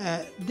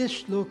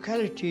this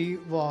locality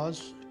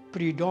was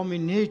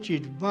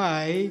predominated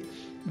by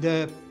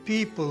the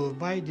people,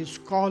 by the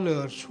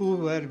scholars who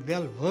were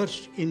well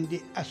versed in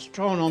the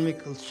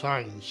astronomical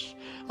science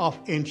of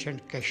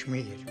ancient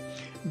Kashmir,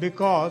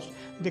 because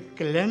the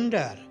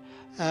calendar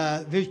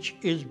which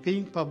is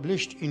being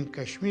published in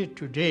Kashmir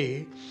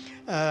today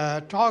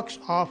talks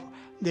of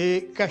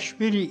the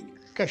Kashmiri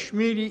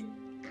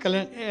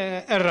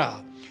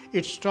era.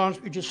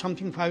 It is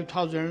something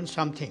 5,000 and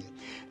something.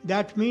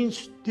 That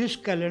means this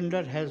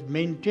calendar has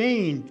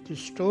maintained the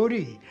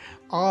story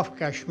of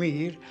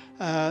Kashmir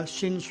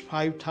since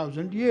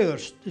 5,000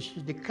 years. This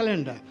is the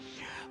calendar.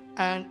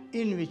 And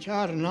in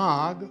Vichar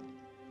Nag,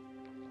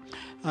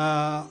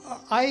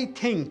 I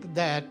think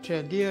that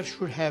there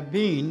should have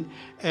been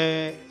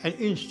an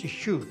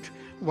institute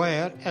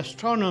where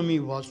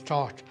astronomy was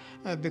taught,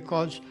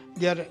 because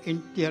there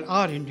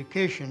are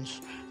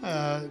indications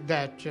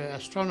that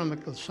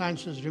astronomical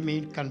sciences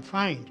remain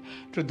confined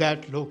to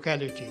that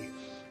locality.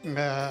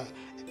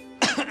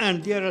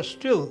 And there are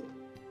still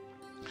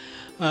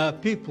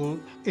people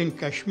in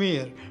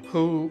Kashmir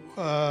who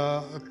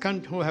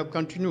have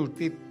continued,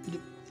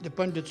 the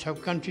Pandits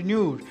have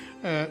continued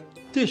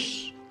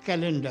this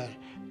calendar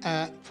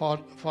for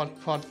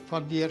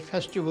their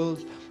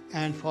festivals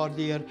and for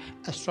their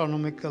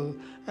astronomical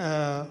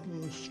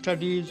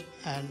studies,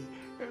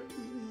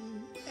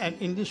 and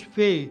in this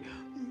way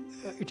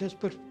it has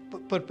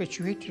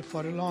perpetuated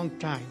for a long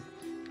time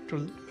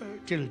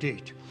till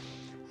date.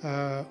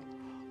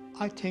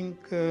 I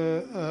think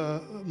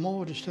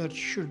more research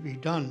should be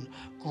done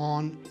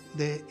on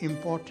the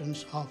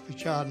importance of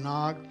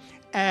Vicharnag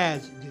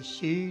as the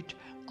seat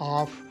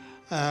of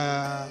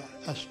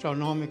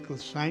astronomical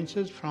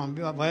sciences, from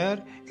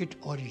where it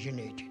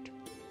originated.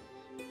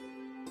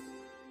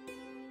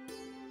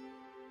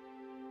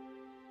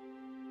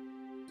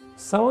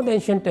 Some of the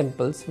ancient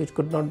temples which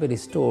could not be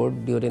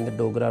restored during the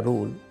Dogra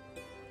rule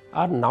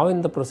are now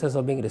in the process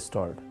of being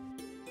restored.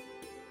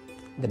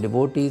 The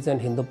devotees and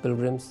Hindu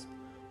pilgrims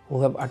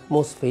who have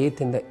utmost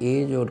faith in the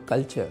age-old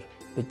culture,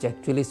 which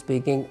actually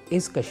speaking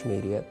is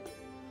Kashmiriyat,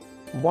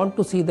 want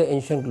to see the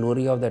ancient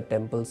glory of their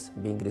temples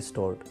being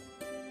restored.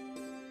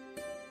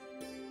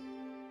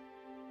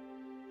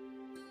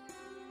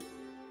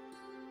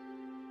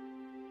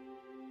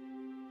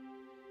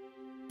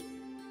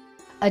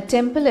 A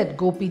temple at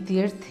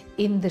Gopitirth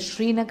in the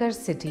Srinagar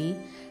city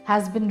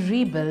has been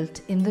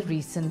rebuilt in the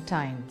recent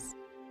times.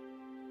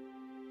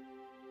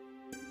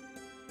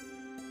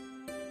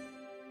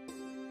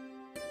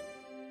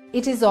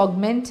 It is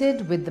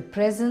augmented with the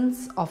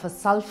presence of a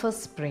sulfur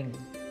spring.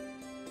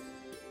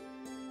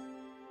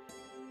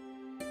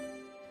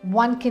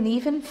 One can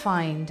even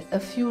find a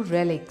few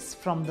relics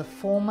from the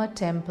former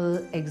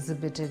temple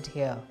exhibited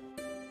here.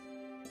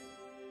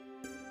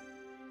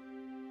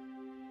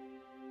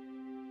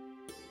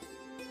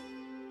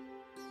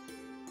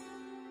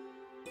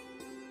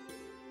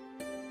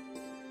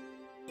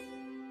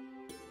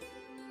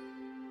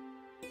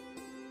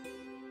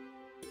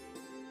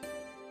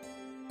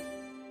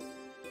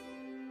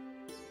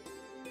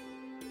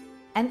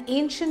 An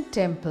ancient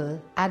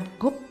temple at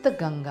Gupta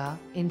Ganga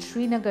in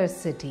Srinagar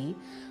city,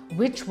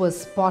 which was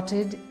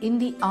spotted in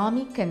the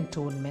army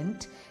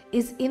cantonment,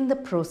 is in the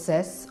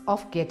process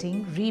of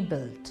getting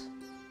rebuilt.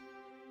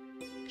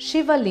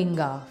 Shiva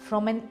Linga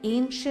from an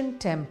ancient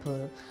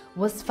temple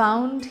was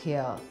found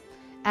here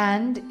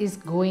and is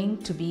going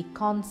to be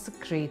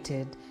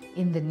consecrated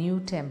in the new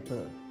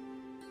temple.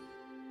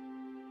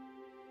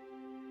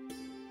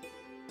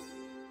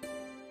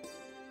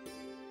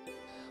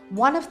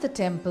 One of the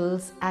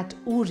temples at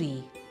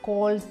Uri,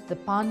 called the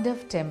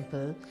Pandav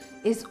temple,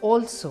 is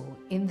also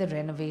in the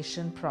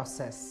renovation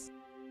process.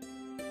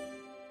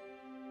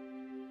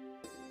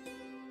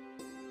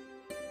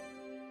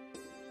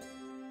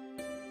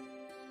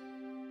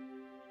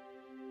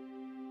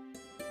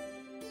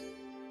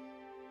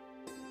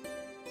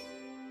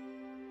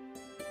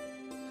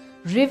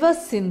 River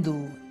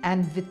Sindhu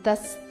and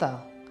Vitasta,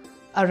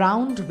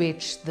 around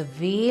which the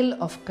Vale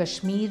of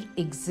Kashmir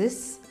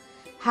exists,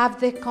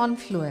 have their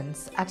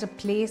confluence at a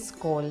place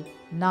called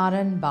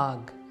Naran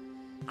Bagh.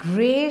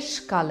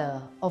 Greyish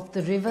color of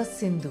the river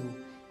Sindhu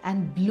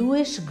and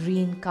bluish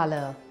green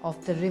color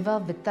of the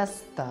river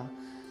Vitasta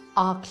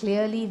are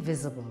clearly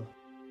visible.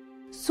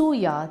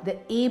 Suya, the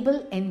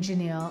able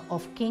engineer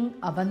of King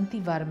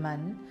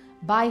Avantivarman,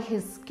 by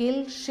his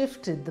skill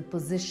shifted the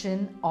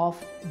position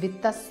of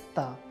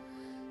Vitasta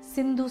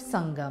Sindhu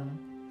Sangam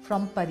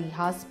from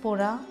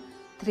Parihaspora,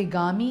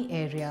 Trigami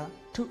area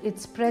to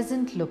its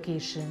present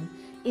location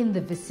in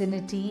the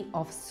vicinity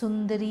of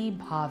Sundari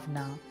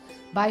Bhavna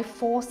by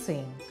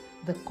forcing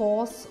the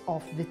course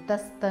of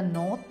Vitasta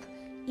north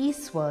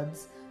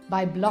eastwards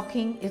by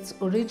blocking its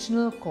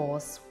original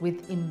course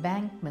with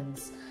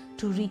embankments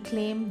to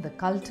reclaim the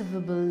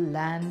cultivable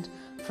land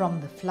from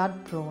the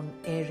flood-prone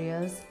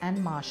areas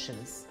and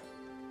marshes.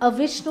 A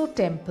Vishnu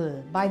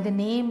temple by the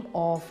name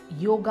of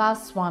Yoga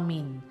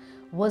Swamin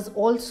was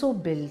also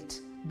built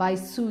by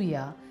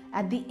Suya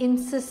at the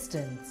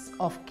insistence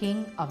of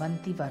King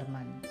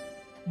Avantivarman.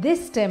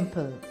 This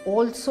temple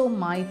also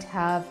might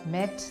have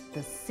met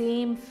the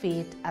same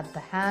fate at the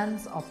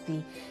hands of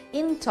the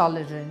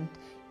intolerant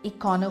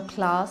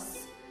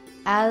iconoclasts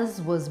as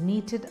was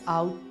meted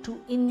out to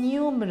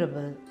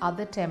innumerable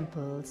other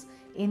temples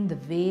in the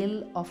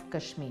Vale of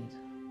Kashmir.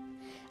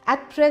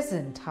 At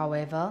present,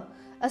 however,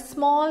 a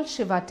small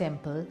Shiva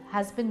temple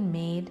has been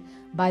made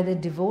by the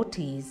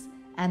devotees,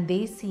 and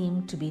they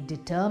seem to be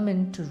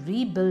determined to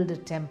rebuild a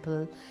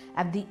temple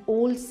at the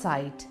old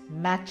site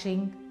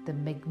matching the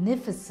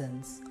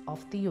magnificence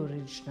of the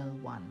original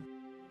one.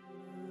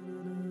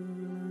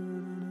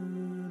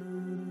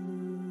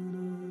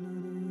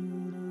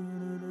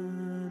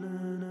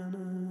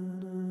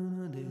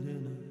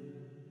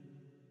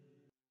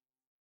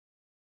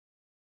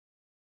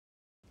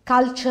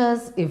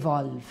 Cultures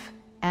evolve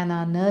and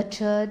are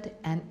nurtured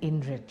and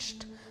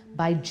enriched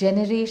by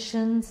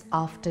generations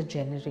after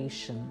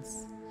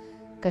generations.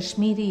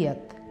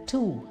 Kashmiriyat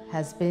too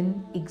has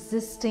been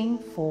existing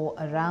for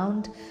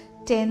around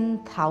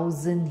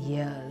 10,000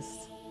 years.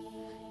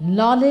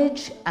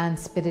 Knowledge and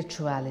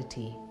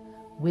spirituality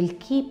will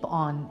keep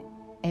on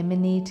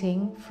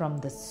emanating from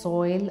the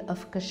soil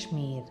of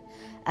Kashmir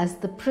as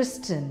the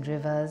pristine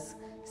rivers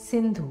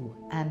Sindhu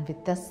and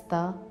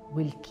Vitasta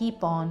will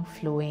keep on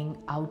flowing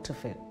out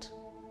of it.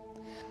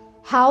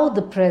 How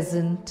the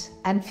present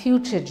and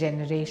future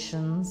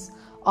generations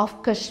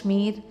of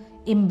Kashmir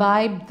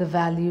imbibed the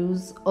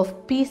values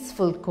of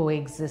peaceful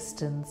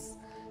coexistence,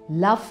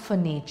 love for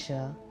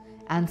nature,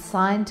 and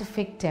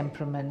scientific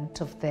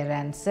temperament of their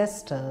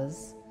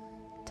ancestors,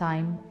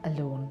 time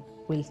alone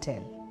will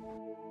tell.